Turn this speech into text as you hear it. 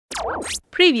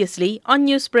Previously on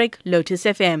Newsbreak, Lotus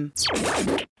FM.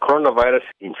 Coronavirus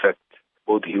infect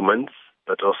both humans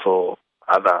but also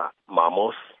other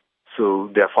mammals. So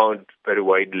they are found very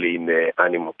widely in the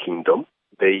animal kingdom.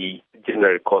 They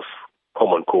generally cause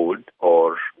common cold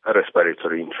or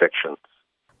respiratory infections.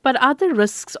 But are the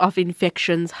risks of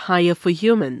infections higher for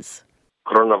humans?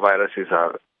 Coronaviruses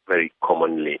are very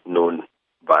commonly known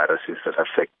viruses that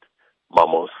affect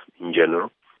mammals in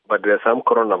general. But there are some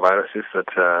coronaviruses that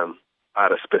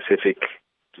are specific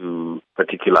to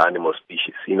particular animal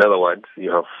species. In other words,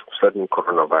 you have certain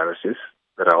coronaviruses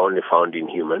that are only found in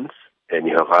humans, and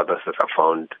you have others that are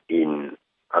found in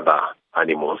other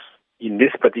animals. In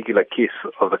this particular case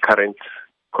of the current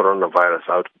coronavirus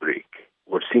outbreak,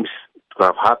 what seems to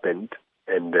have happened,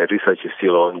 and the research is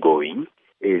still ongoing,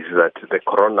 is that the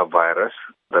coronavirus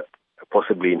that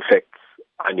possibly infects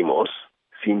animals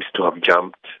seems to have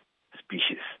jumped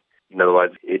species. In other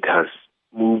words, it has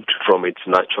moved from its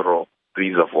natural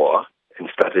reservoir and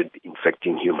started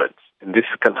infecting humans. And this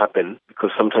can happen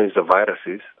because sometimes the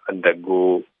viruses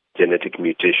undergo genetic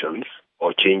mutations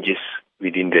or changes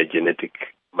within their genetic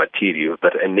material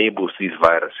that enables these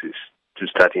viruses to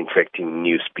start infecting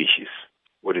new species.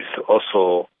 What is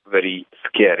also very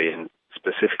scary and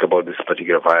specific about this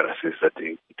particular virus is that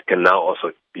it can now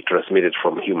also be transmitted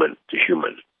from human to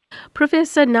human.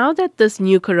 Professor, now that this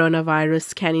new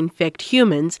coronavirus can infect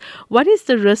humans, what is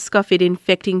the risk of it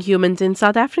infecting humans in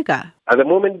South Africa? At the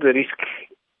moment, the risk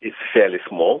is fairly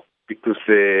small because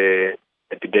the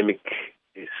epidemic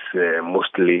is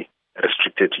mostly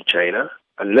restricted to China.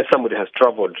 Unless somebody has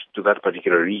traveled to that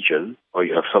particular region, or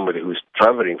you have somebody who is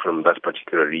traveling from that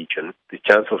particular region, the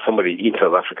chance of somebody in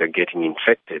South Africa getting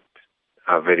infected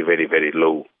are very, very, very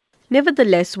low.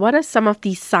 Nevertheless, what are some of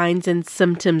the signs and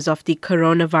symptoms of the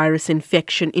coronavirus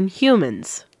infection in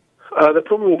humans? The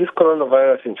problem with this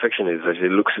coronavirus infection is that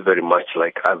it looks very much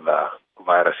like other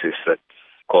viruses that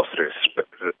cause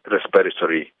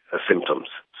respiratory symptoms.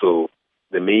 So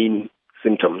the main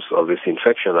symptoms of this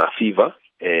infection are fever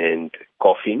and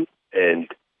coughing, and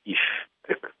if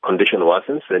the condition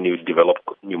worsens, then you develop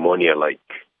pneumonia-like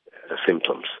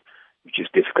symptoms, which is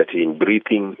difficulty in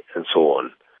breathing and so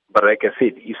on. But like I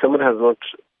said, if someone has not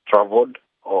traveled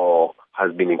or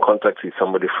has been in contact with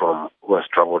somebody who has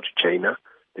traveled to China,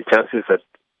 the chances that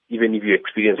even if you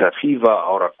experience a fever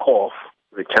or a cough,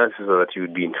 the chances are that you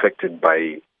would be infected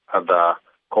by other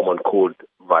common cold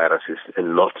viruses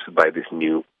and not by this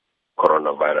new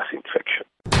coronavirus infection.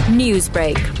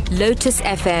 Newsbreak, Lotus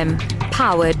FM,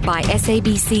 powered by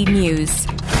SABC News.